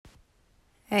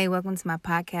Hey, welcome to my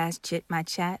podcast, Chit My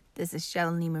Chat. This is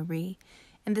Shelly Marie,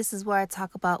 and this is where I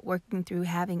talk about working through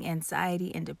having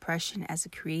anxiety and depression as a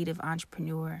creative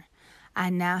entrepreneur. I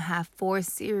now have 4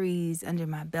 series under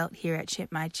my belt here at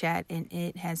Chit My Chat, and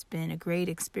it has been a great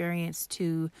experience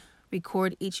to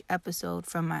record each episode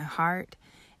from my heart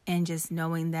and just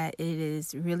knowing that it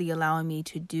is really allowing me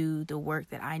to do the work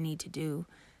that I need to do.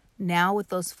 Now, with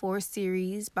those 4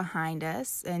 series behind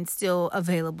us and still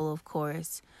available, of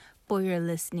course, for your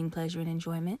listening pleasure and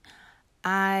enjoyment,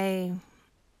 I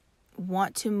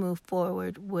want to move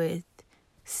forward with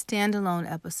standalone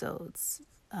episodes,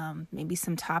 maybe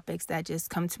some topics that just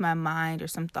come to my mind or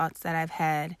some thoughts that I've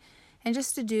had, and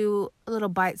just to do a little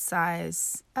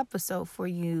bite-sized episode for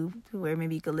you where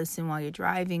maybe you could listen while you're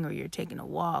driving or you're taking a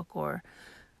walk or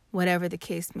whatever the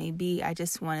case may be. I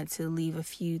just wanted to leave a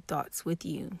few thoughts with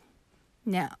you.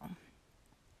 Now,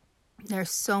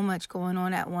 there's so much going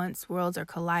on at once. Worlds are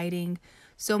colliding.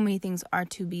 So many things are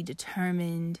to be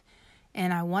determined.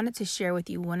 And I wanted to share with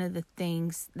you one of the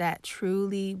things that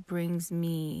truly brings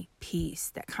me peace,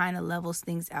 that kind of levels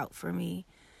things out for me,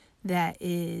 that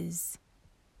is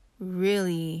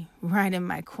really right in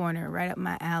my corner, right up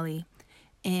my alley.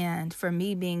 And for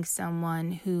me, being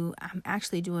someone who I'm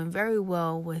actually doing very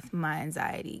well with my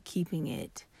anxiety, keeping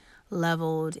it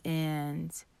leveled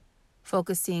and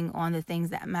focusing on the things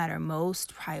that matter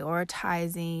most,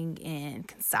 prioritizing and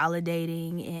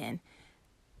consolidating and,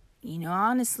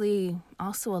 honestly,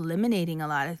 also eliminating a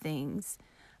lot of things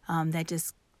that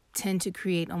just tend to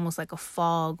create almost like a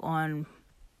fog on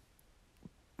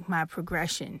my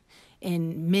progression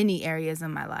in many areas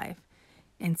of my life.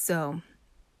 And so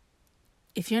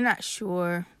if you're not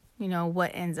sure,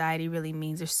 what anxiety really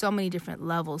means, there's so many different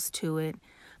levels to it.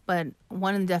 But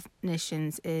one of the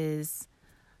definitions is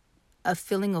a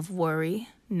feeling of worry,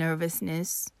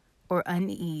 nervousness, or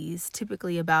unease,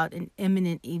 typically about an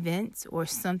imminent event or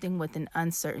something with an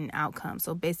uncertain outcome.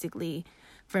 So basically,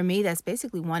 for me, that's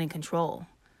basically wanting control.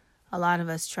 A lot of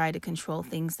us try to control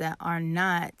things that are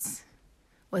not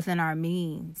within our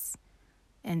means.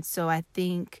 And so I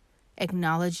think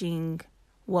acknowledging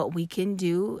what we can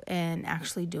do and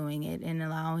actually doing it and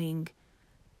allowing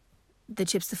the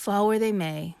chips to fall where they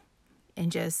may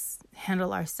and just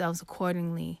handle ourselves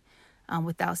accordingly.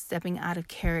 Without stepping out of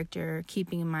character,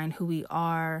 keeping in mind who we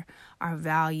are, our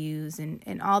values,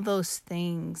 and all those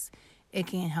things, it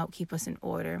can help keep us in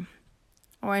order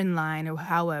or in line or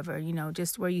however,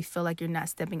 just where you feel like you're not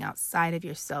stepping outside of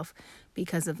yourself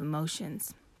because of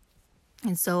emotions.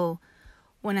 And so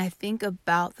when I think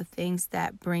about the things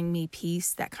that bring me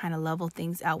peace, that kind of level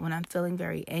things out when I'm feeling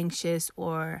very anxious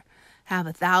or have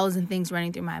 1,000 things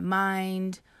running through my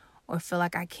mind, or feel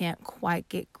like I can't quite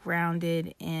get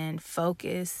grounded and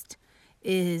focused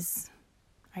are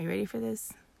you ready for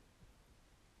this?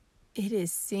 It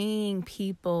is seeing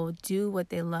people do what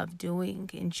they love doing,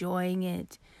 enjoying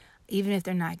it, even if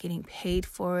they're not getting paid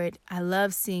for it. I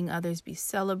love seeing others be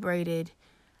celebrated.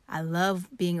 I love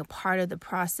being a part of the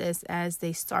process as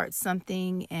they start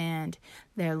something and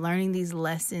they're learning these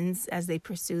lessons as they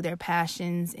pursue their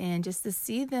passions, and just to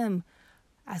see them,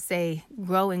 I say,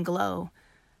 grow and glow.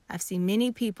 I've seen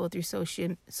many people through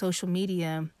social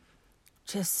media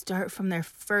just start from their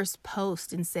first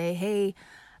post and say, hey,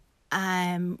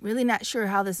 I'm really not sure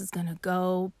how this is going to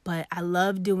go, but I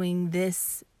love doing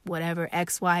this, whatever,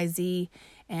 XYZ,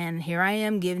 and here I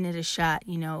am giving it a shot.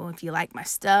 If you like my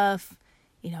stuff,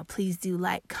 please do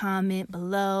like, comment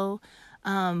below.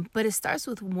 But it starts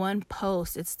with one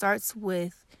post. It starts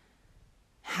with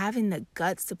having the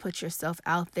guts to put yourself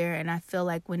out there. And I feel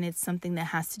like when it's something that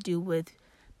has to do with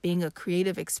being a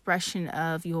creative expression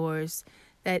of yours,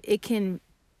 that it can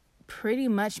pretty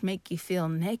much make you feel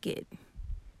naked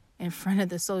in front of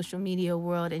the social media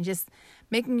world, and just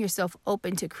making yourself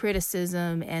open to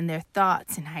criticism and their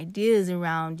thoughts and ideas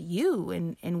around you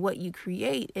and what you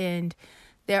create. And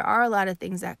there are a lot of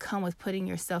things that come with putting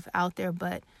yourself out there.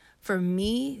 But for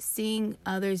me, seeing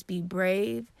others be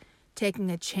brave, taking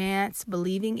a chance,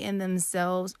 believing in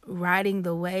themselves, riding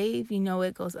the wave,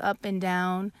 it goes up and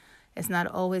down. It's not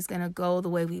always going to go the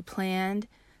way we planned.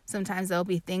 Sometimes there'll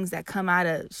be things that come out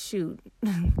of,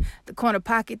 the corner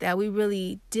pocket that we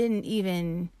really didn't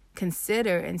even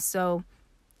consider. And so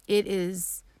it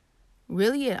is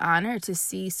really an honor to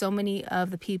see so many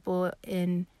of the people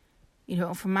in,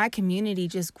 from my community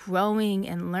just growing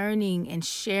and learning and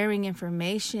sharing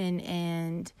information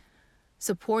and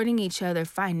supporting each other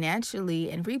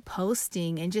financially and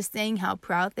reposting and just saying how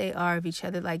proud they are of each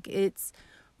other. Like, it's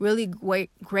really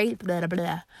great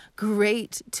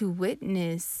to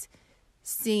witness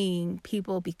seeing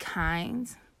people be kind.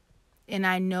 And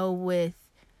I know with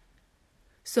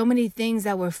so many things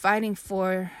that we're fighting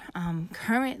for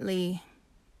currently,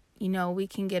 we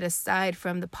can get aside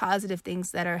from the positive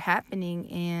things that are happening,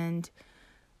 and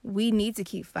we need to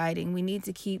keep fighting. We need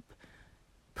to keep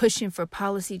pushing for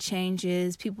policy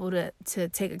changes, people to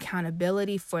take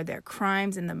accountability for their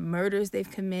crimes and the murders they've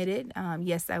committed.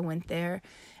 Yes, I went there.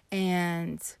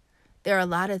 And there are a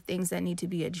lot of things that need to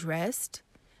be addressed.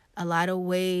 A lot of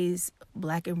ways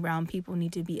Black and brown people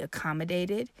need to be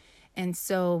accommodated. And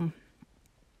so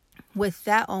with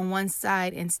that on one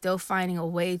side and still finding a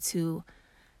way to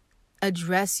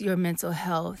address your mental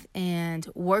health and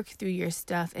work through your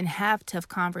stuff and have tough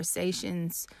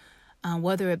conversations,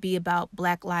 whether it be about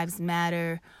Black Lives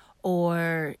Matter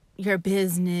or your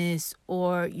business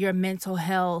or your mental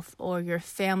health or your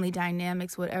family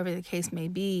dynamics, whatever the case may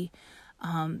be,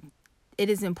 it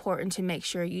is important to make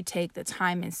sure you take the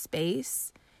time and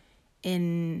space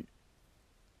and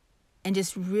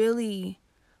just really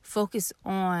focus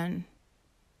on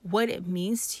what it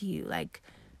means to you, like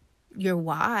your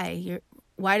why.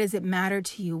 Why does it matter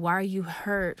to you? Why are you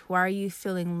hurt? Why are you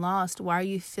feeling lost? Why are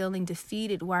you feeling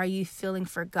defeated? Why are you feeling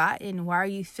forgotten? Why are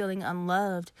you feeling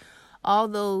unloved? All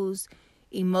those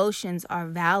emotions are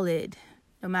valid,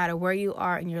 no matter where you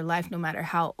are in your life, no matter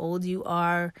how old you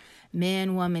are,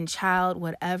 man, woman, child,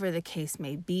 whatever the case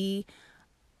may be.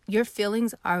 Your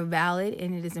feelings are valid,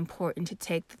 and it is important to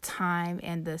take the time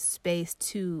and the space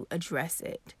to address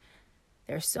it.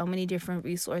 There's so many different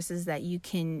resources that you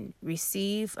can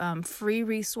receive, free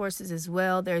resources as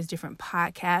well. There's different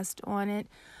podcasts on it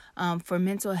for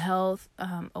mental health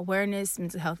awareness,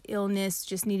 mental health illness,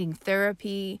 just needing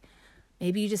therapy.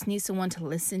 Maybe you just need someone to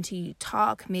listen to you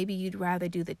talk. Maybe you'd rather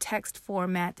do the text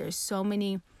format. There's so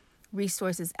many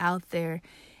resources out there.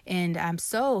 And I'm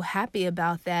so happy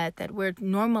about that we're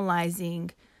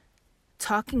normalizing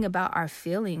talking about our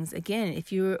feelings. Again,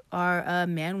 if you are a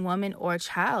man, woman, or a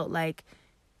child, like,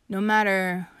 no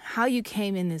matter how you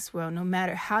came in this world, no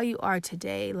matter how you are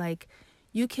today, like,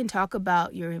 you can talk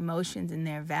about your emotions and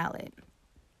they're valid.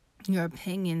 Your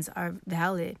opinions are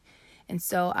valid. And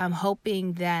so I'm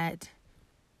hoping that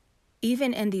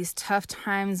even in these tough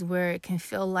times where it can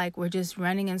feel like we're just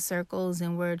running in circles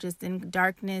and we're just in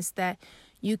darkness, that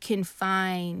you can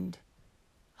find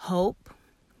hope,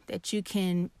 that you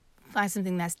can find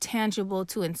something that's tangible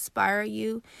to inspire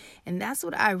you. And that's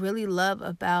what I really love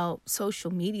about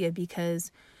social media,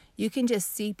 because you can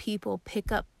just see people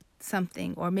pick up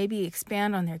something or maybe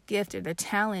expand on their gift or their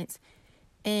talents,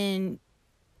 and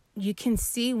you can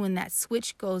see when that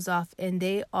switch goes off and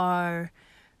they are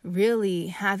really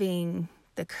having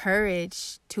the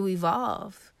courage to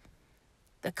evolve,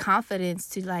 the confidence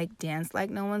to dance like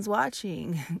no one's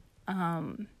watching.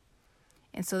 And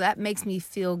so that makes me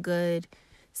feel good,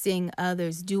 seeing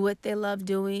others do what they love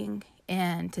doing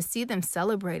and to see them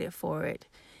celebrated for it.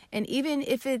 And even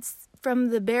if it's from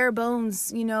the bare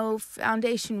bones,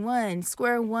 foundation one,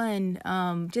 square one,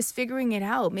 just figuring it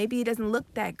out. Maybe it doesn't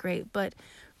look that great, but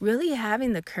really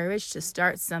having the courage to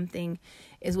start something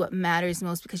is what matters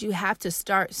most, because you have to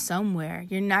start somewhere.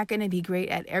 You're not going to be great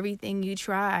at everything you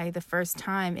try the first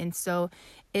time. And so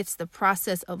it's the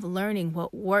process of learning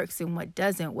what works and what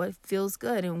doesn't, what feels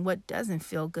good and what doesn't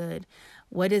feel good.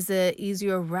 What is a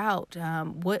easier route?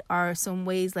 What are some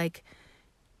ways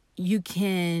you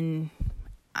can,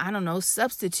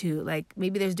 substitute?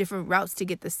 Maybe there's different routes to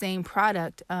get the same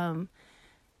product.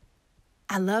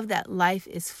 I love that life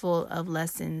is full of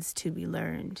lessons to be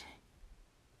learned.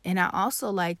 And I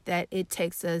also like that it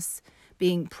takes us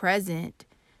being present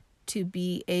to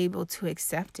be able to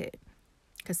accept it.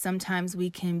 Because sometimes we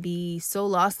can be so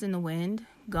lost in the wind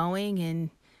going,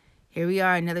 and here we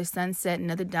are, another sunset,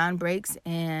 another dawn breaks,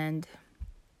 and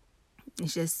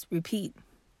it's just repeat,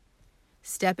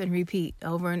 step and repeat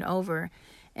over and over.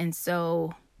 And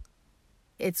so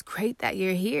it's great that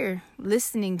you're here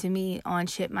listening to me on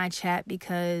Chip My Chat,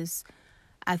 because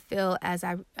I feel as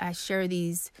I share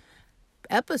these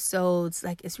episodes,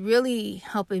 it's really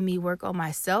helping me work on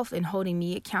myself and holding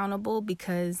me accountable,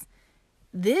 because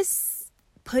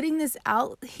putting this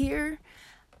out here,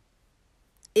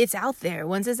 it's out there.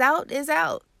 Once it's out,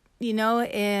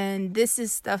 and this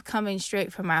is stuff coming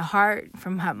straight from my heart,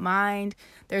 from my mind.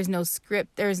 There's no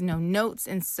script, there's no notes.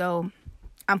 And so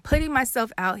I'm putting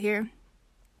myself out here,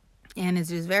 and it's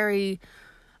just very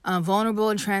vulnerable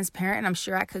and transparent. I'm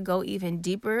sure I could go even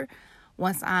deeper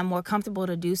once I'm more comfortable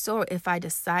to do so, or if I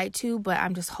decide to. But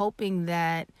I'm just hoping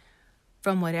that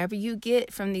from whatever you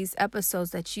get from these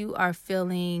episodes, that you are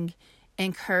feeling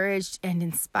encouraged and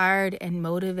inspired and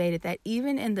motivated, that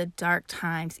even in the dark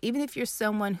times, even if you're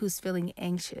someone who's feeling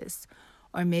anxious,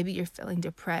 or maybe you're feeling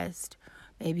depressed,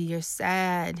 maybe you're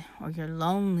sad or you're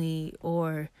lonely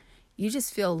or you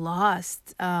just feel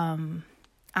lost. I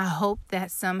hope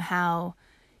that somehow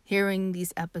hearing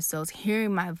these episodes,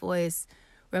 hearing my voice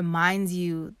reminds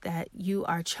you that you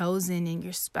are chosen and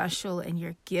you're special and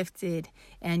you're gifted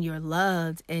and you're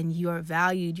loved and you're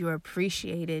valued, you're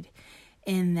appreciated,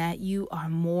 and that you are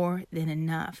more than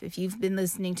enough. If you've been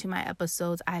listening to my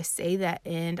episodes, I say that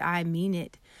and I mean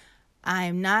it. I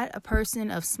am not a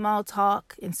person of small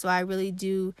talk, and so I really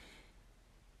do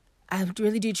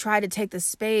try to take the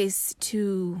space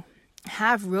to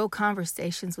have real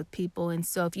conversations with people. And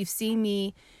so if you've seen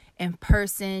me in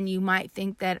person, you might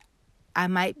think that I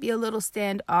might be a little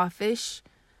standoffish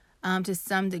to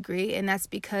some degree. And that's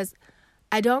because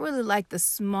I don't really like the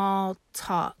small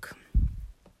talk.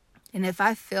 And if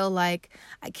I feel like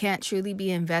I can't truly be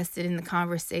invested in the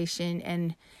conversation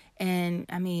and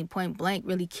I mean, point blank,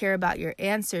 really care about your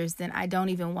answers, then I don't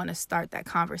even want to start that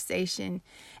conversation.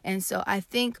 And so I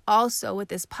think also what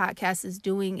this podcast is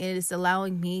doing is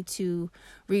allowing me to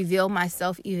reveal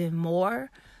myself even more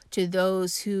to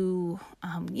those who,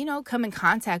 come in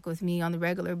contact with me on the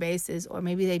regular basis, or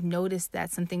maybe they've noticed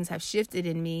that some things have shifted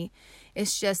in me.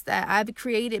 It's just that I've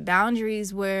created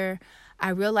boundaries where I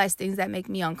realize things that make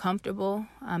me uncomfortable,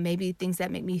 maybe things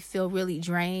that make me feel really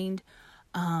drained.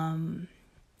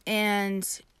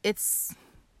 And it's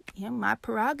my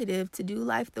prerogative to do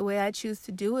life the way I choose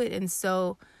to do it. And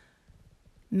so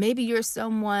maybe you're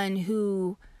someone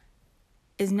who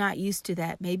is not used to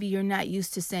that. Maybe you're not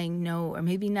used to saying no, or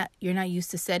maybe you're not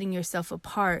used to setting yourself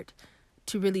apart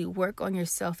to really work on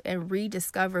yourself and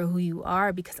rediscover who you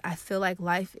are, because I feel like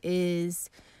life is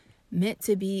meant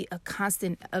to be a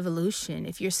constant evolution.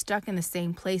 If you're stuck in the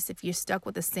same place, if you're stuck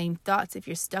with the same thoughts, if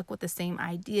you're stuck with the same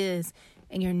ideas,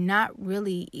 and you're not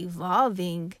really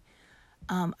evolving,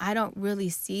 I don't really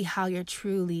see how you're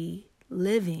truly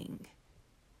living.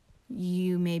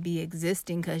 You may be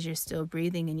existing because you're still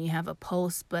breathing and you have a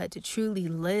pulse, but to truly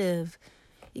live,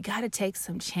 you got to take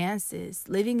some chances.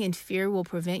 Living in fear will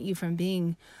prevent you from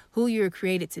being who you're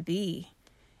created to be.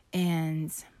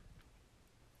 And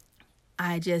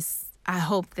I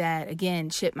hope that, again,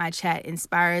 Chip My Chat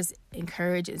inspires,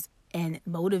 encourages, and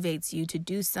motivates you to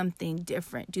do something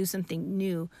different, do something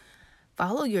new.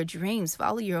 Follow your dreams,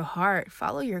 follow your heart,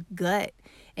 follow your gut,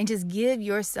 and just give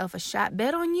yourself a shot.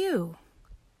 Bet on you.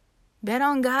 Bet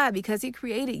on God, because He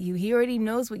created you. He already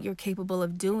knows what you're capable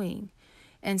of doing.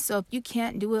 And so if you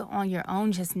can't do it on your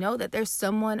own, just know that there's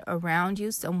someone around you,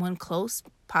 someone close,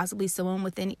 possibly someone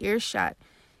within earshot.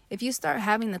 If you start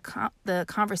having the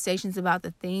conversations about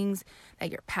the things that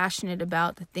you're passionate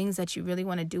about, the things that you really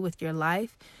want to do with your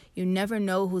life, you never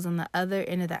know who's on the other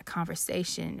end of that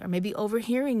conversation, or maybe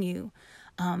overhearing you,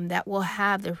 that will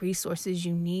have the resources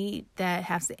you need, that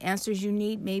has the answers you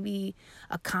need, maybe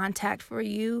a contact for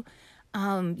you.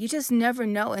 You just never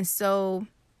know. And so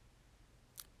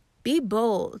be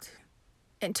bold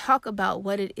and talk about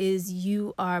what it is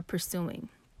you are pursuing,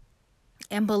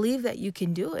 and believe that you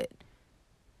can do it.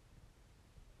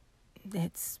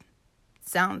 That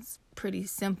sounds pretty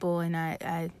simple, and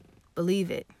I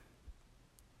believe it.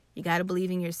 You got to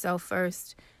believe in yourself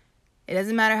first. It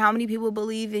doesn't matter how many people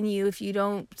believe in you. If you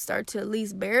don't start to at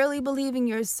least barely believe in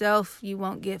yourself, you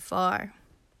won't get far.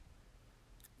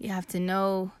 You have to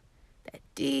know that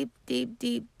deep, deep,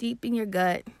 deep, deep in your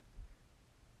gut,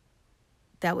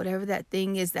 that whatever that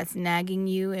thing is that's nagging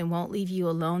you and won't leave you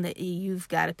alone, that you've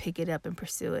got to pick it up and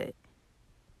pursue it.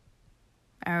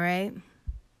 All right?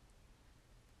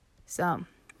 So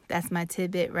that's my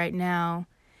tidbit right now.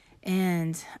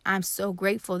 And I'm so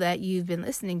grateful that you've been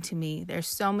listening to me. There's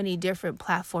so many different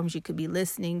platforms you could be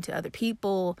listening to other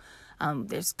people.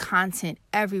 There's content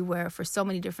everywhere for so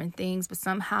many different things. But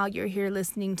somehow you're here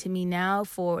listening to me now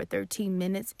for 13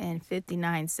 minutes and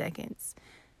 59 seconds.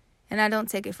 And I don't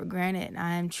take it for granted.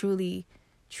 I am truly,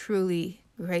 truly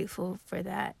grateful for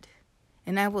that.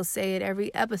 And I will say it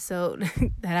every episode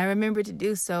that I remember to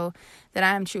do so, that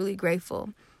I am truly grateful.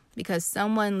 Because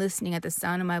someone listening at the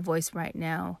sound of my voice right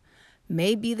now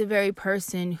may be the very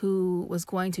person who was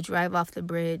going to drive off the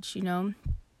bridge,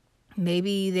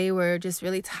 Maybe they were just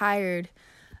really tired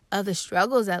of the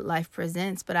struggles that life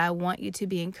presents. But I want you to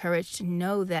be encouraged to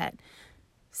know that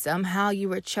somehow you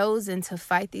were chosen to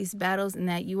fight these battles, and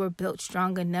that you were built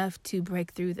strong enough to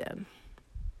break through them.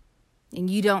 And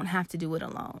you don't have to do it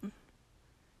alone.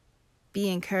 Be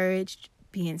encouraged,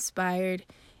 be inspired,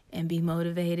 and be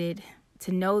motivated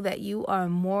to know that you are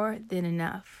more than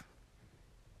enough.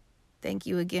 Thank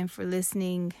you again for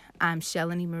listening. I'm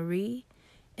Shelly Marie,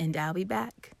 and I'll be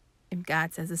back if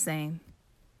God says the same.